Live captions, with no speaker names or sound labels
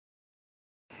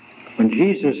When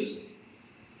Jesus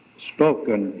spoke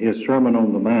in his Sermon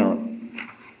on the Mount,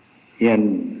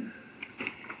 in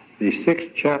the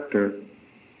 6th chapter,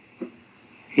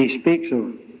 he speaks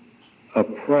of a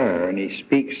prayer and he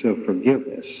speaks of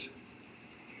forgiveness.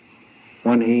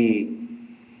 When he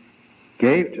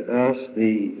gave to us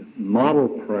the model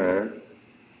prayer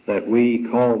that we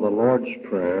call the Lord's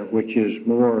Prayer, which is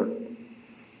more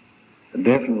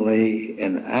definitely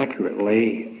and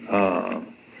accurately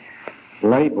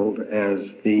labeled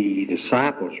as the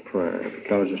disciples' prayer,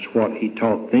 because it's what he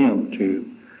taught them to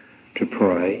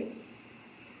pray.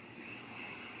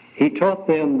 He taught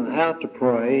them how to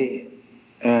pray,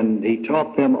 and he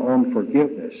taught them on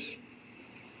forgiveness.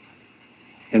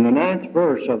 In the 9th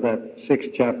verse of that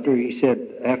 6th chapter, he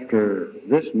said, "After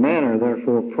this manner,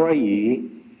 therefore, pray ye,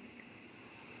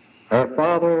 Our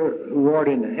Father who art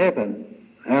in heaven,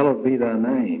 hallowed be thy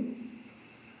name.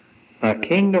 Thy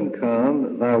kingdom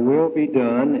come, thy will be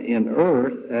done in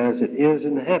earth as it is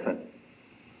in heaven.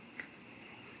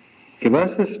 Give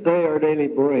us this day our daily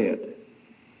bread,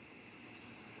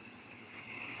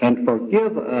 and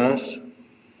forgive us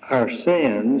our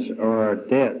sins or our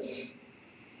debts,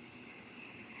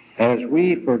 as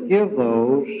we forgive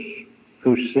those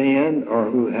who sin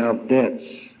or who have debts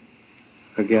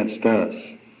against us.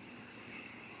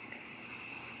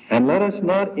 And lead us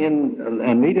not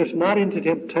into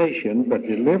temptation, but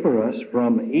deliver us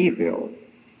from evil.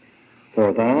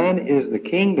 For thine is the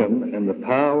kingdom and the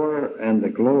power and the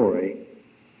glory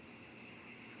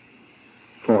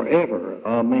forever.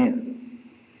 Amen."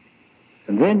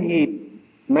 And then he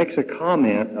makes a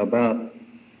comment about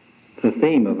the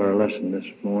theme of our lesson this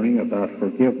morning, about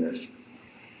forgiveness.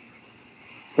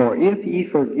 "For if ye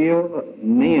forgive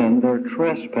men their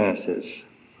trespasses,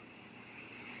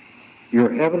 your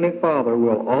heavenly Father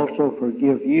will also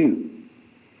forgive you.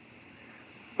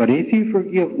 But if you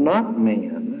forgive not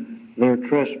men their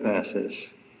trespasses,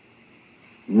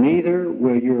 neither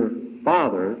will your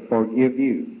Father forgive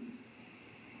you."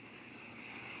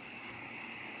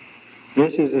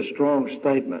 This is a strong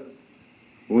statement.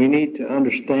 We need to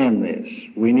understand this.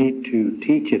 We need to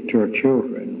teach it to our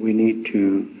children. We need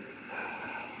to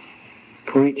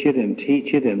preach it and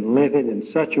teach it and live it in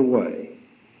such a way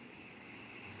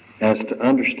as to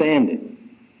understand it.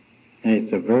 And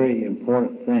it's a very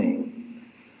important thing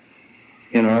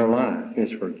in our life,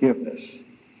 is forgiveness.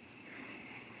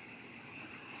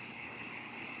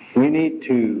 We need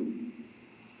to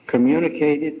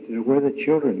communicate it where the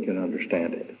children can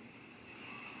understand it.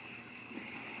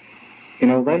 You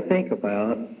know, they think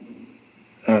about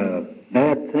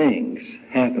bad things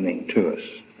happening to us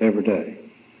every day.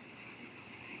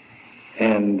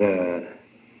 And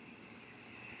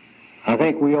I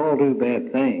think we all do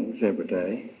bad things every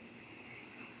day.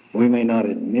 We may not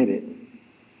admit it.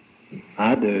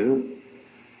 I do.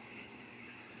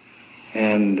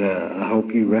 And I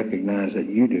hope you recognize that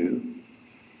you do.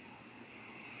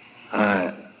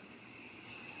 I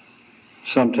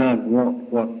sometimes want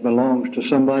what belongs to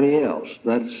somebody else.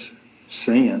 That's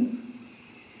sin.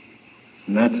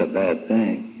 And that's a bad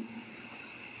thing.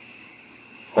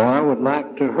 Or I would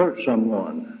like to hurt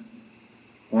someone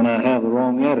when I have the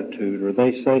wrong attitude, or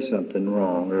they say something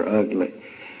wrong or ugly.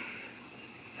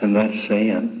 And that's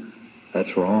sin.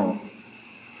 That's wrong.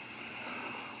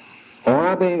 Or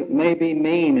I may be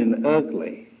mean and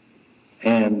ugly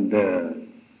and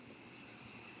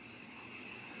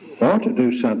want to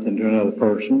do something to another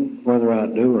person, whether I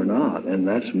do or not, and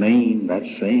that's mean,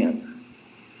 that's sin.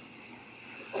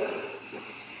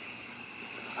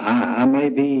 I may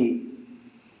be,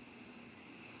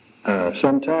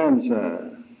 sometimes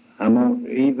I won't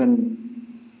even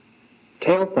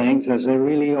tell things as they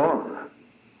really are.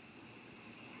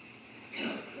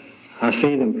 I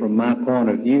see them from my point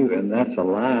of view, and that's a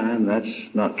lie, and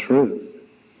that's not truth.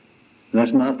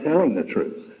 That's not telling the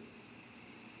truth.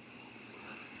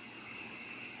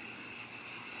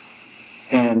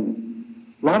 And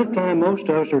a lot of time, most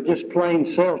of us are just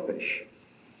plain selfish.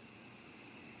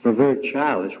 We're very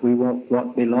childish. We want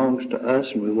what belongs to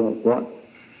us, and we want what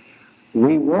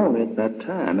we want at that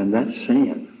time, and that's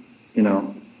sin. You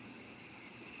know,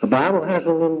 the Bible has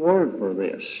a little word for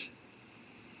this.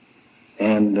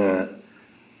 And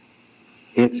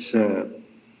it's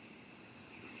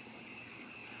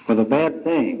for the bad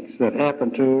things that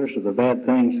happen to us, or the bad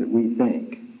things that we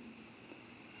think.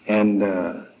 And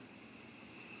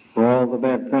for all the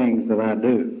bad things that I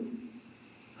do.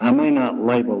 I may not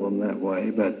label them that way,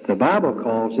 but the Bible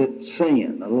calls it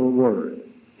sin, a little word,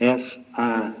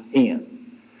 S-I-N.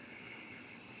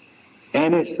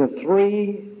 And it's the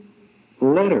 3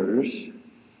 letters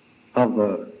of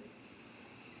the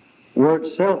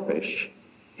word selfish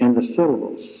in and the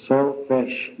syllables,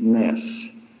 selfishness.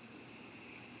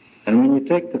 And when you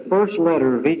take the first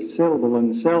letter of each syllable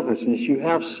in selfishness, you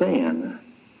have sin.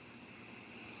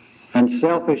 And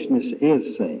selfishness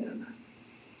is sin.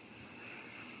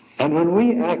 And when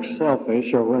we act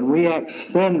selfish or when we act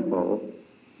sinful,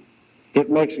 it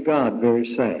makes God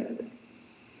very sad.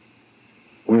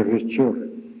 We're His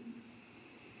children.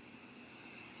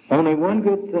 Only one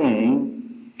good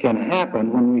thing can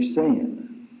happen when we sin.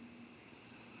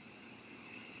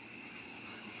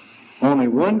 Only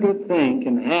one good thing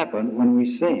can happen when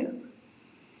we sin.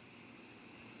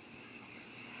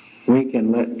 We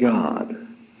can let God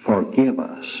forgive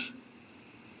us.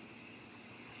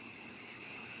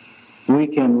 We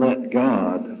can let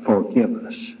God forgive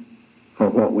us for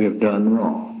what we have done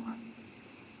wrong.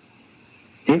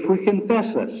 If we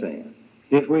confess that sin,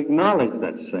 if we acknowledge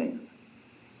that sin.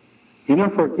 You know,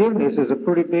 forgiveness is a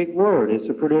pretty big word. It's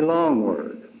a pretty long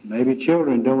word. Maybe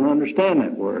children don't understand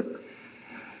that word.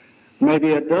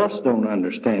 Maybe adults don't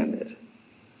understand it.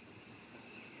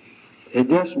 It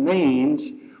just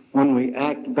means when we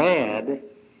act bad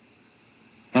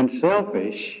and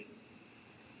selfish,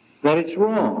 that it's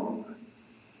wrong.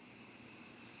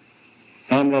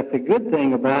 And that the good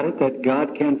thing about it, that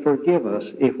God can forgive us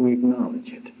if we acknowledge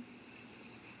it.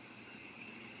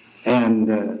 And,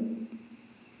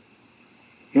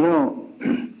 you know,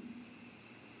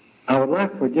 I would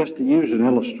like for just to use an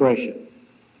illustration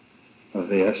of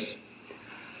this.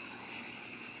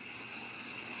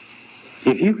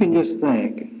 If you can just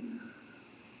think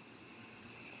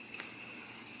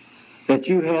that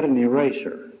you had an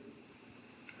eraser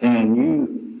and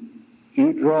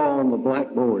you draw on the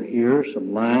blackboard here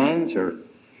some lines, or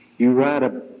you write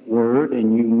a word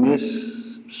and you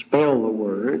misspell the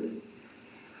word,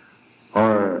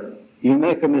 or you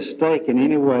make a mistake in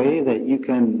any way that you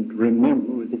can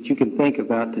remember, that you can think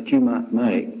about that you might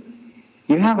make,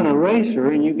 you have an eraser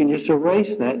and you can just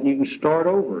erase that and you can start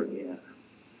over again.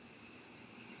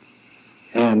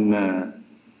 And the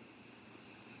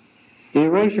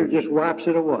eraser just wipes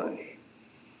it away.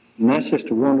 And that's just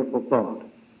a wonderful thought.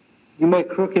 You make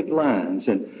crooked lines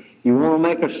and you want to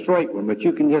make a straight one, but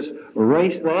you can just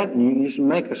erase that and you can just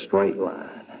make a straight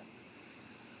line.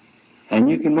 And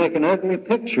you can make an ugly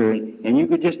picture and you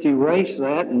could just erase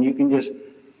that and you can just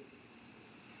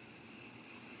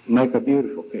make a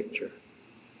beautiful picture.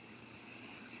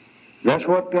 That's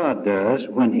what God does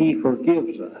when He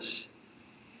forgives us.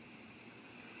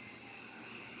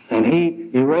 And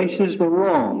He erases the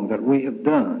wrong that we have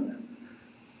done.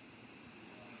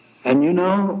 And you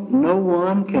know, no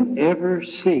one can ever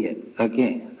see it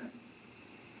again.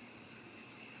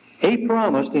 He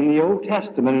promised in the Old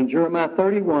Testament in Jeremiah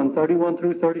 31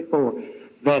 through 34,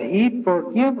 that He'd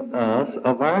forgive us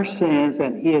of our sins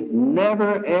and He'd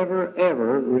never, ever,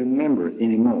 ever remember it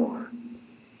anymore.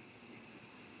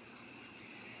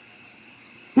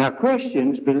 Now,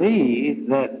 Christians believe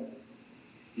that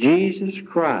Jesus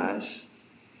Christ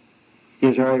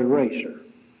is our eraser.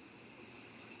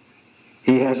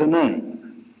 He has a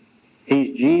name.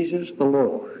 He's Jesus the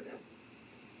Lord,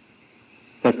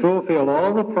 that fulfilled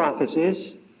all the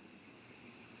prophecies,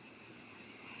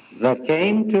 that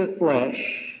came to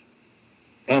flesh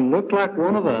and looked like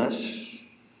one of us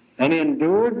and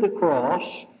endured the cross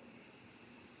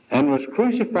and was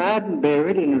crucified and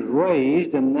buried and was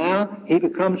raised, and now He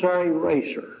becomes our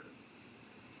eraser,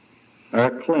 our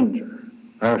cleanser,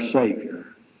 our Savior.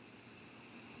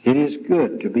 It is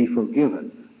good to be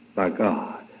forgiven by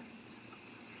God.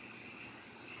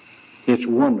 It's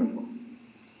wonderful.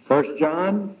 1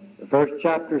 John, the first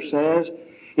chapter says,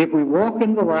 if we walk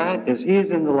in the light as He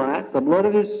is in the light, the blood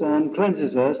of His Son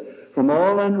cleanses us from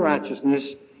all unrighteousness.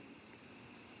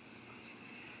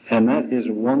 And that is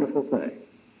a wonderful thing.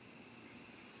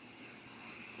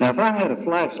 Now, if I had a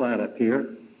flashlight up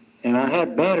here and I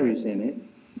had batteries in it,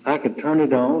 I could turn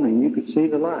it on and you could see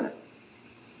the light.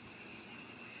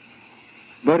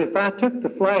 But if I took the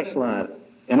flashlight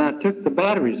and I took the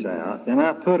batteries out and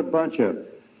I put a bunch of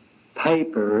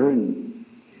paper and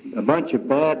a bunch of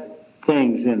bad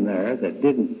things in there that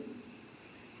didn't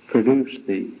produce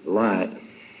the light,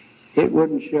 it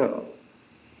wouldn't show.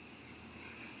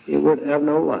 It would have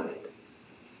no light.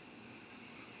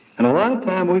 And a lot of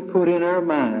time we put in our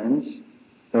minds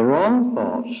the wrong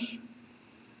thoughts,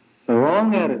 the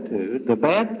wrong attitude, the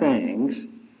bad things,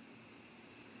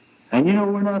 and you know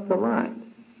we're not the light.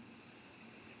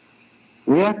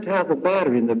 We have to have the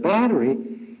battery, and the battery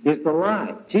is the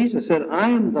light. Jesus said, I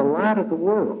am the light of the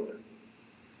world.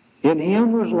 In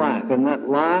Him was life, and that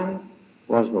life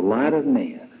was the light of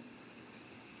men.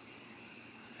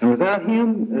 And without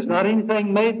Him, there's not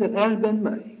anything made that has been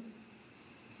made.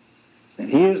 And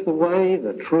he is the way,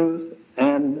 the truth,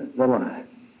 and the life.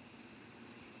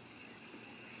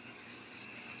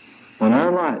 When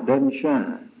our light doesn't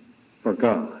shine for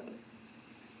God,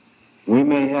 we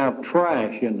may have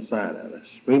trash inside of us.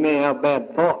 We may have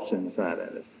bad thoughts inside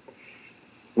of us.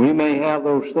 We may have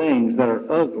those things that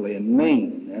are ugly and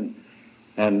mean,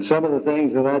 and some of the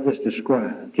things that I just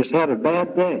described. Just had a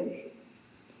bad day.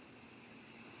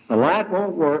 The light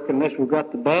won't work unless we've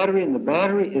got the battery, and the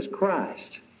battery is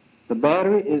Christ.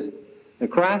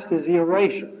 Christ is the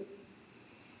eraser,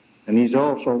 and he's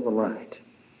also the light.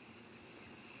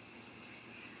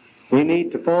 We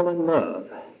need to fall in love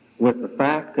with the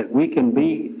fact that we can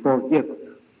be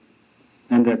forgiven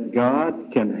and that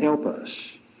God can help us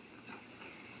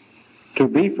to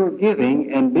be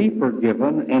forgiving and be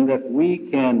forgiven, and that we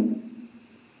can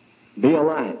be a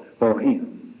light for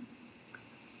him.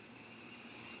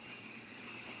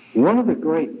 One of the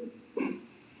great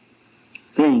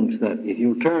things that, if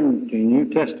you turn to the New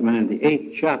Testament in the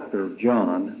 8th chapter of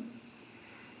John,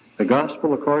 the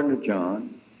Gospel according to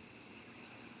John,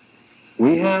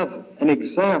 we have an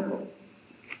example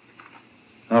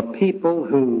of people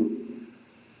who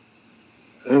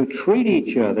treat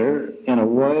each other in a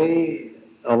way,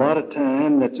 a lot of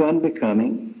time, that's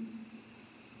unbecoming.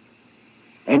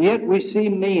 And yet we see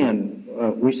man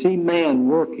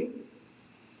working.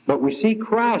 But we see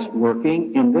Christ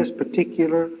working in this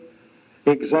particular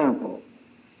example.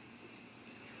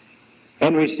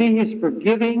 And we see his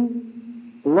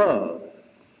forgiving love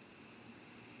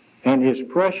and his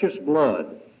precious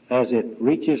blood as it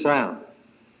reaches out.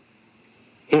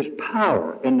 His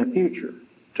power in the future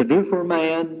to do for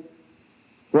man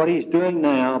what he's doing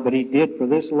now, but he did for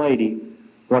this lady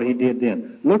what he did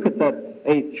then. Look at that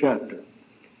 8th chapter.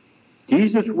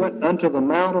 Jesus went unto the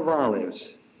Mount of Olives,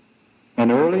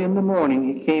 and early in the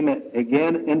morning he came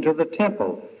again into the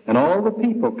temple, and all the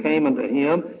people came unto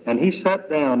him, and he sat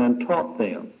down and taught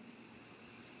them.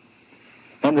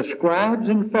 And the scribes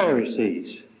and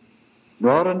Pharisees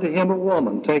brought unto him a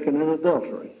woman taken in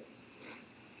adultery.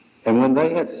 And when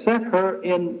they had set her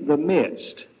in the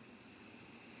midst,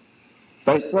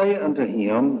 they say unto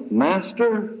him,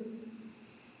 Master,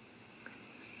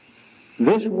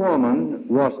 this woman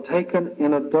was taken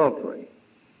in adultery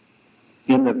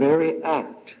in the very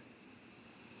act.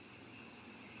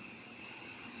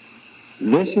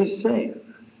 This is sin.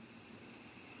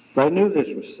 They knew this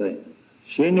was sin.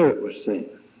 She knew it was sin.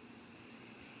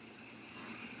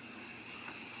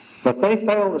 But they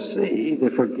fail to see the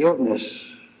forgiveness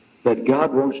that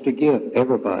God wants to give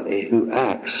everybody who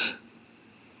acts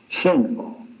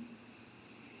sinful.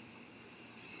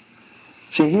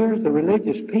 See, here's the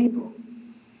religious people.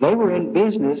 They were in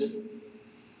business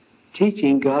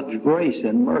teaching God's grace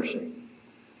and mercy.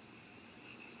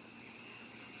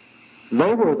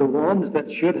 They were the ones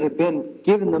that should have been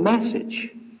given the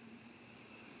message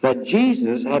that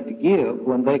Jesus had to give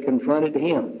when they confronted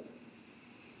him.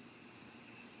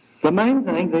 The main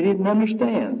thing they didn't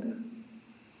understand,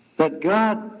 that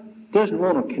God doesn't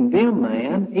want to condemn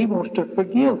man, he wants to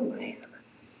forgive man.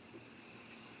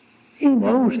 He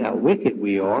knows how wicked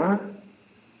we are.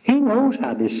 He knows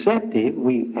how deceptive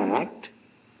we act.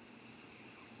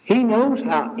 He knows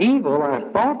how evil our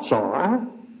thoughts are.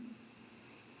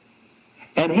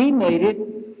 And he made it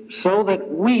so that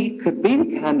we could be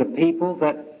the kind of people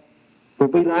that will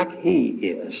be like he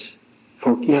is,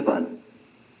 forgiven,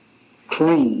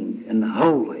 clean, and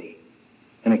holy,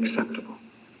 and acceptable.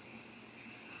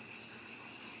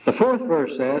 The 4th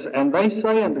verse says, And they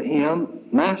say unto him,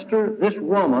 Master, this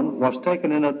woman was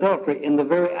taken in adultery in the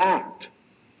very act.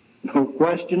 No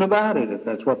question about it, if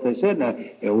that's what they said. Now,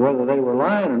 whether they were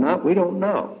lying or not, we don't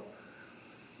know.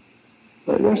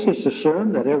 But let's just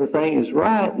assume that everything is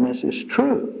right and this is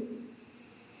true.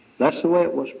 That's the way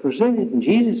it was presented, and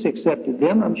Jesus accepted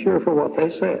them, I'm sure, for what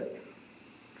they said.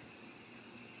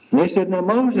 And they said, Now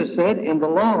Moses said, in the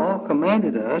law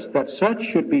commanded us that such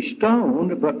should be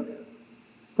stoned, but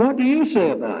what do you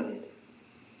say about it?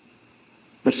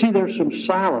 But see, there's some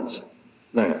silence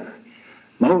there.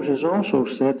 Moses also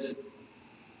said,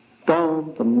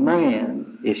 stone the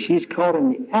man. If she's caught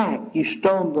in the act, you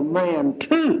stone the man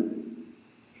too.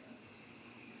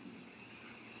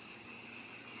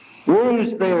 Where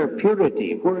is their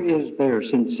purity? Where is their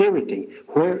sincerity?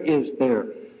 Where is their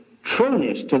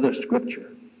trueness to the Scripture?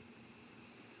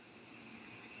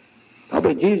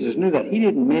 Probably Jesus knew that. He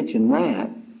didn't mention that.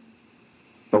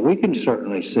 But we can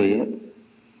certainly see it.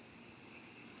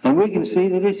 And we can see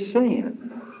that it's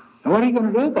sin. And what are you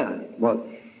going to do about it? Well,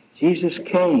 Jesus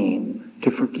came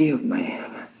to forgive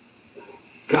man.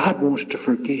 God wants to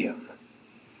forgive.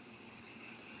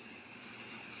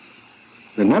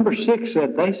 The number 6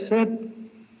 said, they said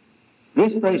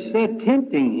This they said,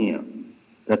 tempting him,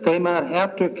 that they might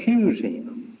have to accuse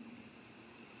him.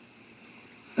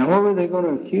 Now, what were they going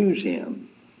to accuse him?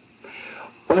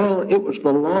 Well, it was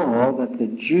the law that the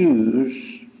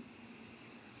Jews'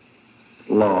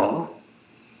 law,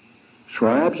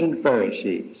 scribes and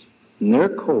Pharisees, in their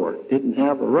court didn't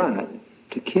have a right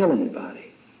to kill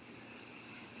anybody.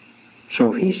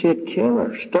 So if he said kill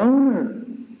her, stone her,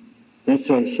 they'd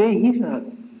say, see,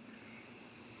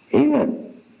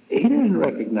 he didn't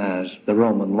recognize the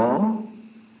Roman law.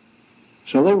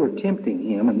 So they were tempting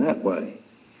him in that way.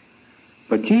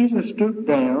 But Jesus stooped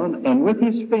down and with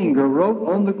his finger wrote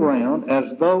on the ground as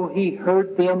though he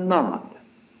heard them not.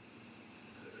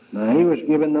 Now he was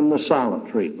giving them the silent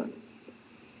treatment.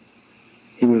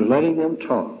 He was letting them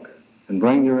talk and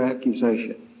bring their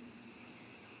accusation.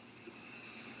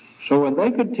 So when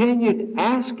they continued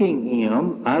asking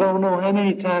him, I don't know how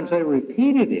many times they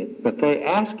repeated it, but they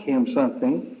asked him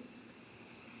something,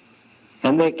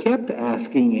 and they kept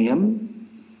asking him,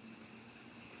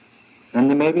 and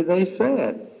then maybe they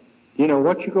said, you know,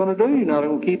 what you going to do? You're not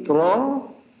going to keep the law?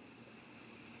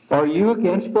 Are you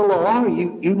against the law? Are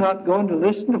you not going to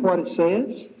listen to what it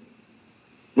says?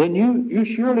 Then you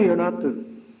surely are not the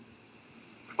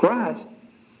Christ.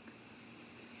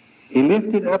 He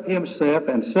lifted up himself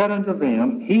and said unto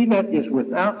them, he that is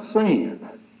without sin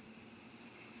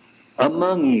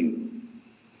among you.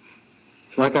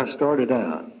 It's like I started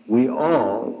out. We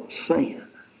all sin.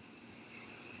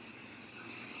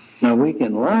 Now we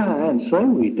can lie and say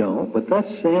we don't, but that's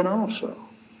sin also.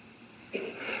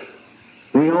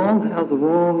 We all have the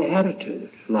wrong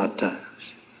attitude a lot of times.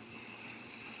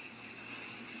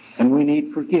 And we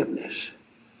need forgiveness.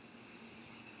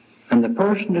 And the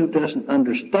person who doesn't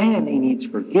understand he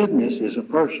needs forgiveness is a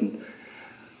person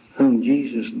whom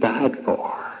Jesus died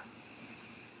for.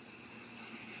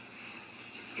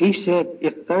 He said,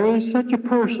 if there is such a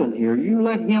person here, you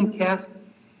let him cast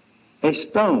a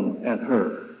stone at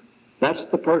her. That's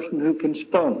the person who can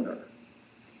stone her.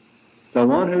 The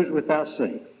one who's without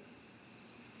sin.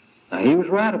 Now, he was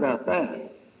right about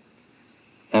that.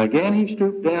 And again he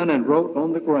stooped down and wrote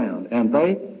on the ground. And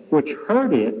they which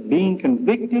heard it, being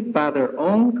convicted by their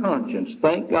own conscience,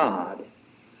 thank God,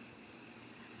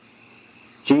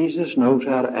 Jesus knows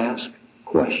how to ask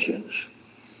questions.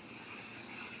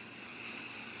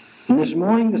 And this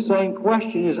morning the same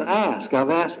question is asked. I've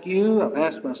asked you, I've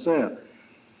asked myself.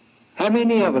 How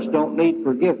many of us don't need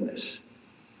forgiveness? Is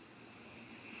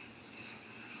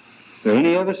there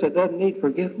any of us that doesn't need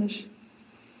forgiveness?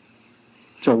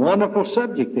 It's a wonderful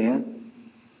subject then.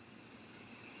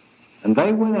 And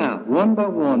they went out one by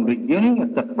one, beginning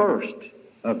at the first,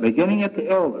 beginning at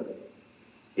the elder,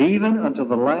 even unto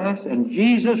the last, and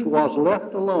Jesus was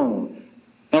left alone,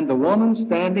 and the woman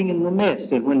standing in the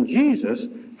midst. And when Jesus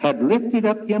had lifted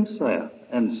up himself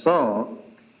and saw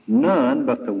none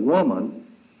but the woman,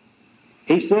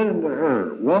 he said unto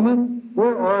her, Woman,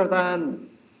 where are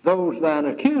those thine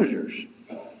accusers?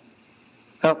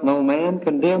 Hath no man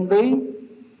condemned thee?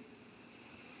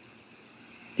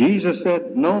 Jesus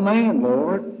said, No man,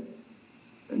 Lord.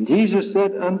 And Jesus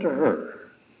said unto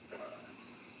her,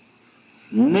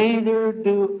 Neither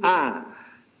do I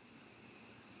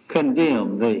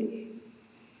condemn thee.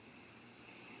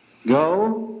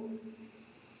 Go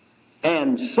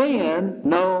and sin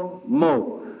no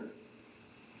more.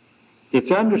 It's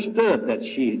understood that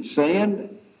she had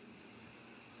sinned,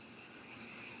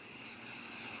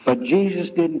 but Jesus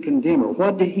didn't condemn her.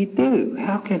 What did he do?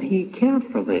 How can he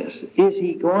account for this? Is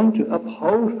he going to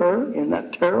uphold her in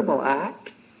that terrible act?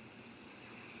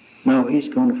 No,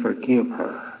 he's going to forgive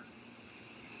her.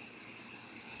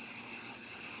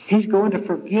 He's going to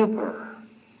forgive her.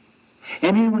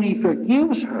 And then when he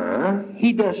forgives her,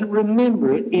 he doesn't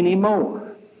remember it anymore.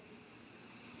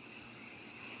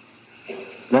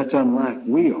 That's unlike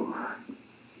we are.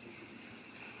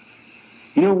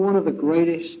 You know, one of the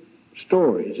greatest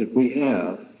stories that we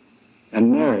have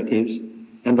and narratives,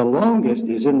 and the longest,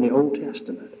 is in the Old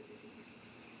Testament.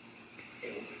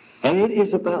 And it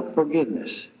is about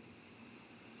forgiveness.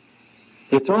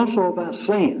 It's also about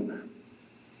sin.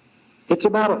 It's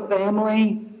about a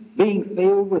family being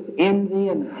filled with envy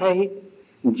and hate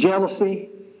and jealousy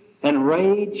and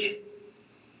rage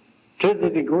to the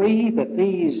degree that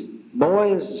these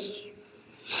boys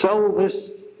sold this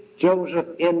Joseph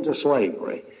into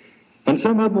slavery. And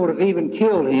some of them would have even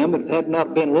killed him if it had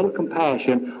not been a little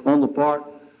compassion on the part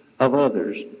of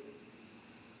others.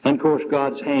 And of course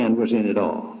God's hand was in it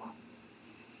all.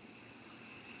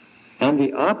 And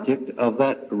the object of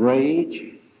that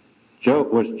rage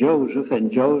was Joseph.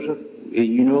 And Joseph,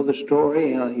 you know the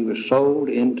story, how he was sold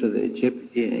into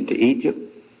Egypt.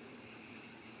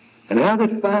 and how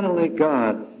that finally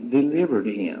God delivered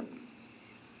him.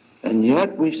 And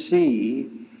yet we see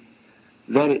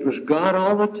that it was God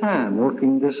all the time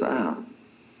working this out.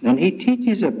 And he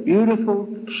teaches a beautiful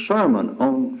sermon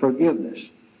on forgiveness.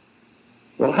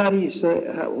 Well, how do you say?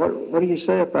 What do you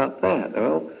say about that?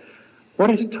 Well,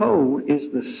 what is told is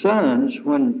the sons,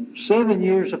 when 7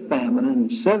 years of famine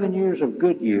and 7 years of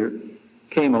good year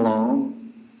came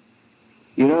along,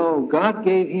 you know, God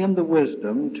gave him the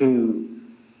wisdom to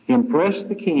impress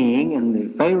the king, and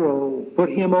the Pharaoh put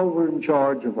him over in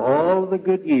charge of all the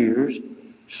good years,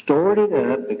 stored it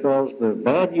up because the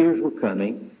bad years were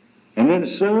coming. And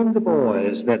then soon the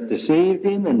boys that deceived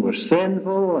him and were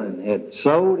sinful and had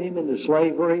sold him into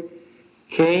slavery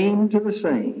came to the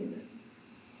scene.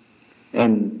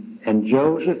 And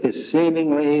Joseph is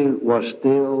seemingly was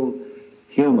still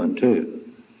human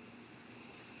too.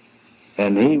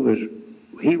 And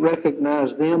he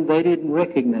recognized them, they didn't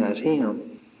recognize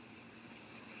him.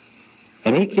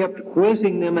 And he kept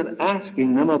quizzing them and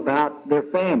asking them about their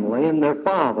family and their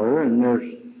father and their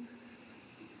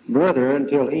brother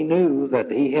until he knew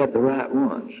that he had the right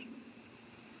ones.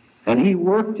 And he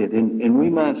worked it, and we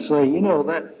might say, you know,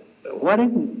 that why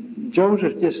didn't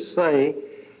Joseph just say,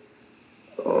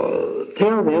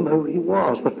 tell them who he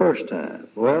was the first time?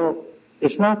 Well,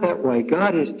 it's not that way.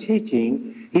 God is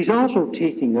teaching, he's also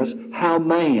teaching us how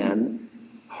man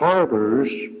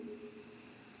harbors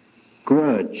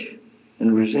grudge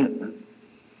and resentment.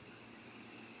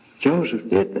 Joseph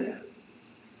did that.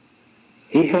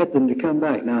 He had them to come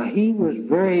back. Now, he was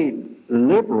very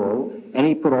liberal, and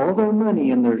he put all their money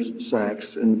in their sacks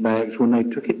and bags when they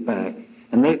took it back.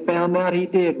 And they found out he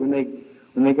did when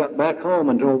they got back home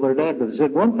and told their dad. But they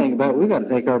said one thing about it, we got to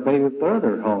take our baby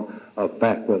brother home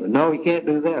back with us. No, you can't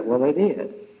do that. Well, they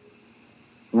did.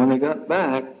 When they got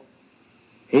back,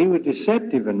 he was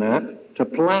deceptive enough to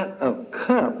plant a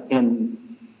cup in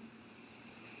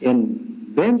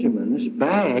Benjamin's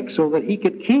bag so that he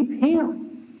could keep him.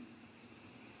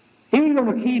 He was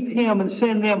going to keep him and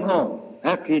send them home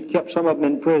after he'd kept some of them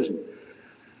in prison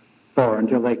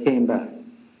until they came back.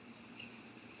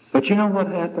 But you know what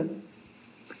happened?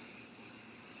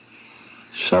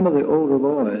 Some of the older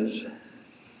boys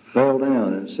fell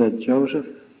down and said, Joseph,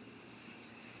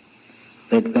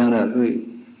 they'd found out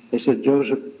they said,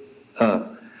 Joseph,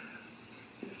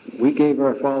 we gave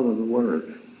our father the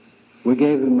word. We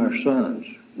gave him our sons.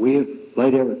 We have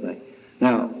laid everything.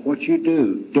 Now, what you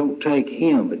do, don't take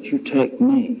him, but you take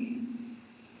me.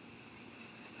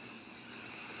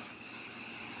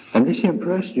 And this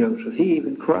impressed Joseph. He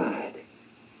even cried.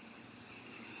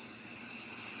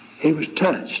 He was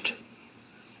touched.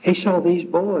 He saw these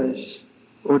boys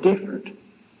were different.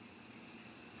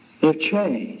 They've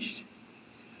changed.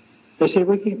 They said,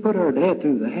 we can't put our dad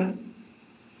through that.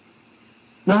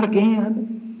 Not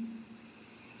again.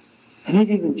 And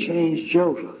it even changed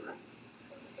Joseph.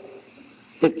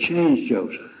 It changed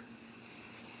Joseph.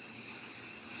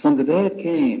 When the dad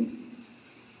came,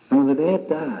 and when the dad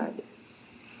died,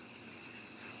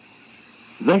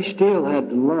 they still had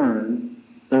to learn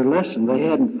their lesson they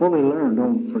hadn't fully learned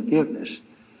on forgiveness.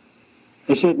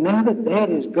 They said, now that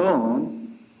Dad is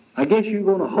gone, I guess you're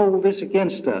going to hold this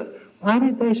against us. Why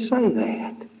did they say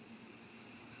that?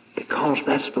 Because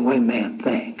that's the way man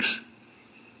thinks.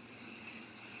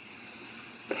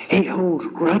 He holds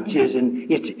grudges,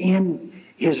 and it's in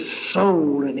his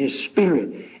soul and his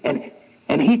spirit.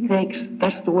 And he thinks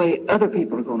that's the way other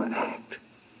people are going to act.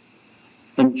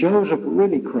 And Joseph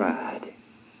really cried.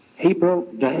 He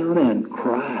broke down and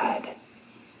cried.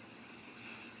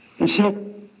 And said,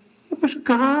 it was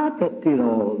God that did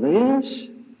all this.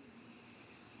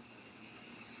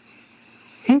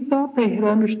 He thought they had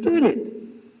understood it.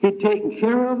 He'd taken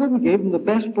care of them, gave them the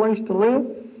best place to live.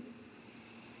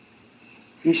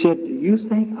 He said, do you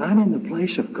think I'm in the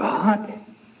place of God?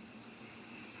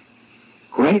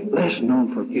 Great lesson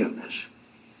on forgiveness.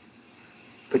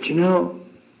 But you know,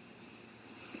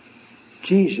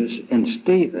 Jesus and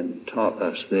Stephen taught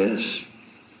us this.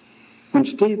 When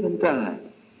Stephen died,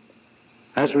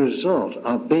 as a result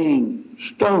of being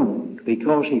stoned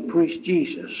because he preached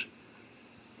Jesus,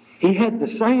 he had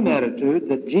the same attitude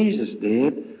that Jesus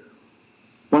did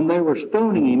when they were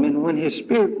stoning him, and when his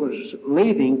spirit was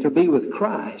leaving to be with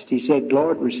Christ. He said,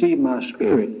 Lord, receive my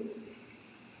spirit.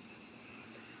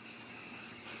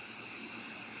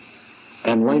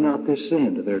 And lay not this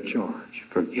sin to their charge.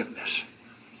 Forgiveness.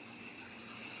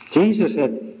 Jesus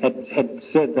had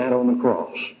said that on the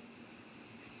cross.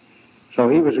 So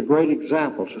he was a great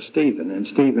example to Stephen, and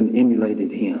Stephen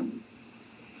emulated him.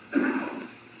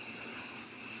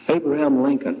 Abraham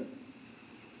Lincoln,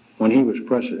 when he was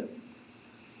president,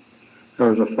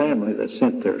 there was a family that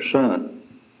sent their son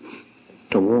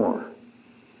to war.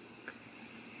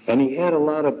 And he had a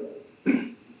lot of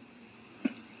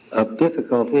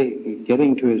difficulty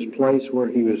getting to his place where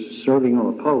he was serving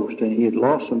on a post, and he had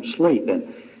lost some sleep.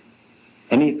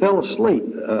 And he fell asleep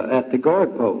at the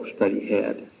guard post that he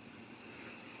had.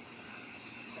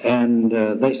 And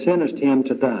they sentenced him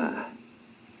to die.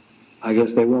 I guess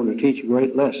they wanted to teach a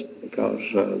great lesson, because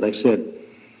they said,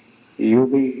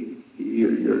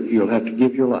 you'll have to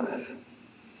give your life.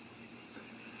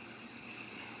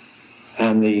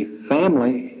 And the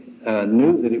family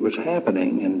knew that it was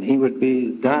happening, and he would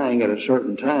be dying at a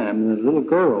certain time. And the little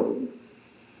girl,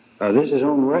 this is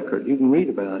on record, you can read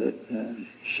about it,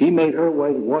 she made her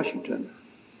way to Washington.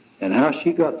 And how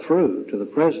she got through to the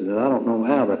president, I don't know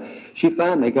how, but she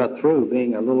finally got through.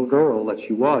 Being a little girl that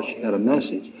she was, she had a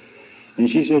message. And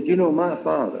she said, you know, my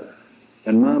father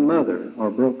and my mother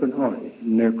are brokenhearted,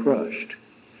 and they're crushed.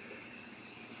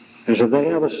 And so they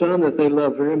have a son that they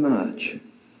love very much.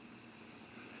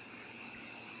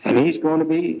 And he's going to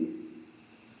be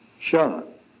shot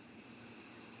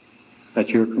at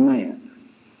your command.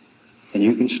 And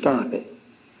you can stop it.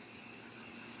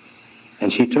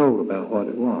 And she told about what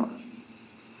it was.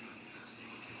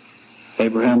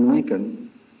 Abraham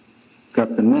Lincoln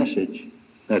got the message.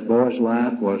 That boy's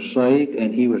life was saved,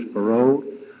 and he was paroled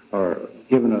or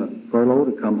given a furlough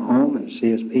to come home and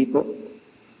see his people.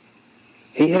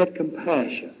 He had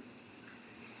compassion.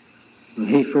 And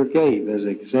he forgave as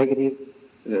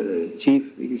chief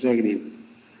executive,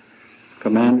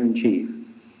 commander-in-chief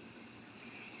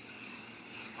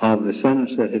of the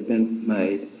sentence that had been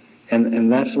made.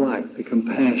 And that's like the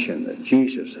compassion that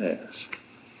Jesus has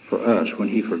for us when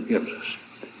he forgives us.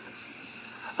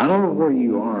 I don't know where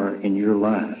you are in your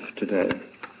life today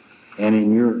and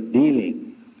in your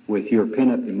dealing with your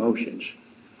pent-up emotions.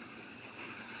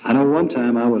 I know one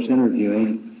time I was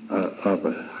interviewing,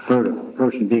 heard of a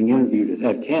person being interviewed that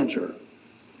had cancer.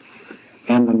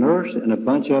 And the nurse and a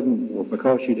bunch of them, well,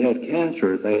 because she'd had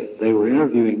cancer, they were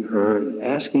interviewing her and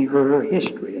asking her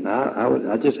history. And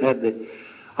I just had the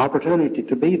opportunity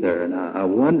to be there, and I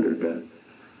wondered.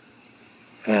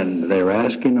 And they were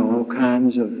asking all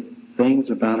kinds of things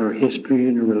about her history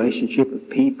and her relationship with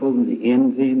people and the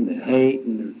envy and the hate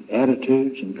and the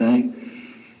attitudes and things.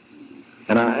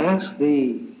 And I asked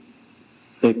the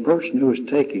person who was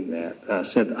taking that, I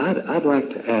said, I'd like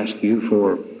to ask you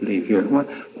for leave here.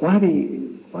 Why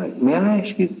may I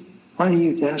ask you, why do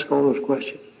you ask all those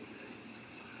questions?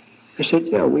 I said,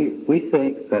 yeah, we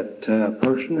think that a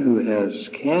person who has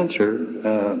cancer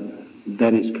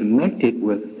that is connected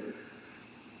with,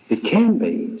 it can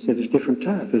be, he said it's different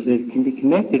types, it can be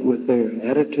connected with their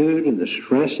attitude and the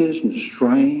stresses and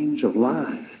strains of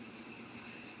life.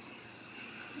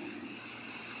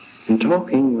 In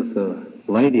talking with the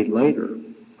lady later,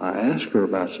 I asked her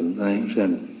about some things,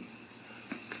 and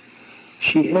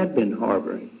she had been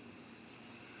harboring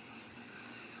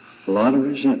a lot of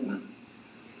resentment.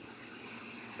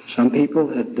 Some people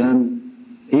had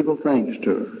done evil things to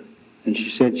her, and she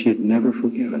said she had never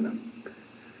forgiven them.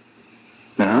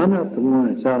 Now, I'm not the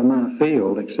one that's out of my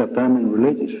field, except I'm in the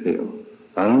religious field.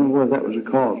 I don't know whether that was a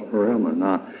cause of her ailment or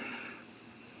not,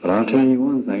 but I'll tell you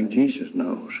one thing, Jesus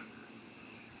knows.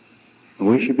 And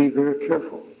we should be very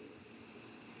careful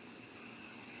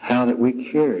how that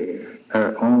we carry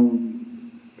our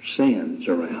own sins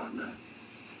around.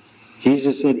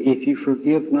 Jesus said, if you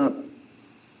forgive not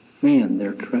men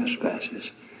their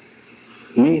trespasses,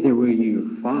 neither will your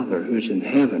Father who's in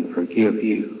heaven forgive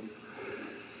you.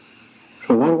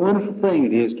 So what a wonderful thing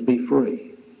it is to be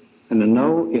free. And to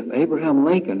know if Abraham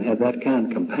Lincoln had that kind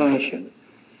of compassion,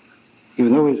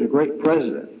 even though he's a great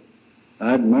president,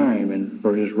 I admire him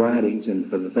for his writings and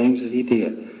for the things that he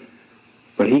did.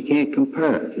 But he can't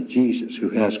compare it to Jesus, who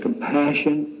has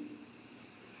compassion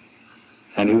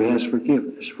and who has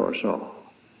forgiveness for us all.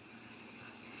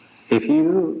 If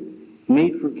you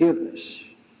need forgiveness,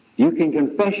 you can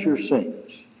confess your sins.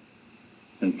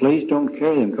 And please don't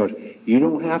carry them, because you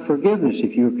don't have forgiveness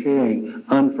if you're carrying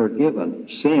unforgiven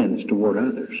sins toward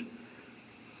others.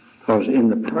 Because in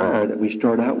the prayer that we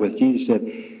start out with, Jesus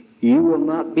said, you will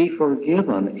not be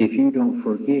forgiven if you don't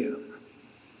forgive.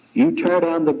 You tear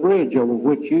down the bridge over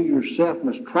which you yourself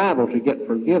must travel to get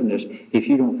forgiveness if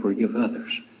you don't forgive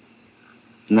others.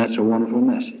 And that's a wonderful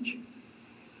message.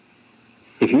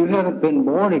 If you haven't been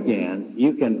born again,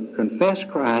 you can confess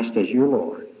Christ as your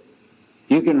Lord.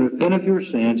 You can repent of your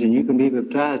sins, and you can be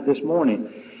baptized this morning.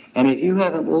 And if you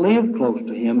haven't lived close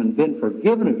to him and been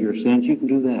forgiven of your sins, you can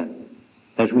do that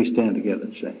as we stand together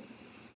and sing.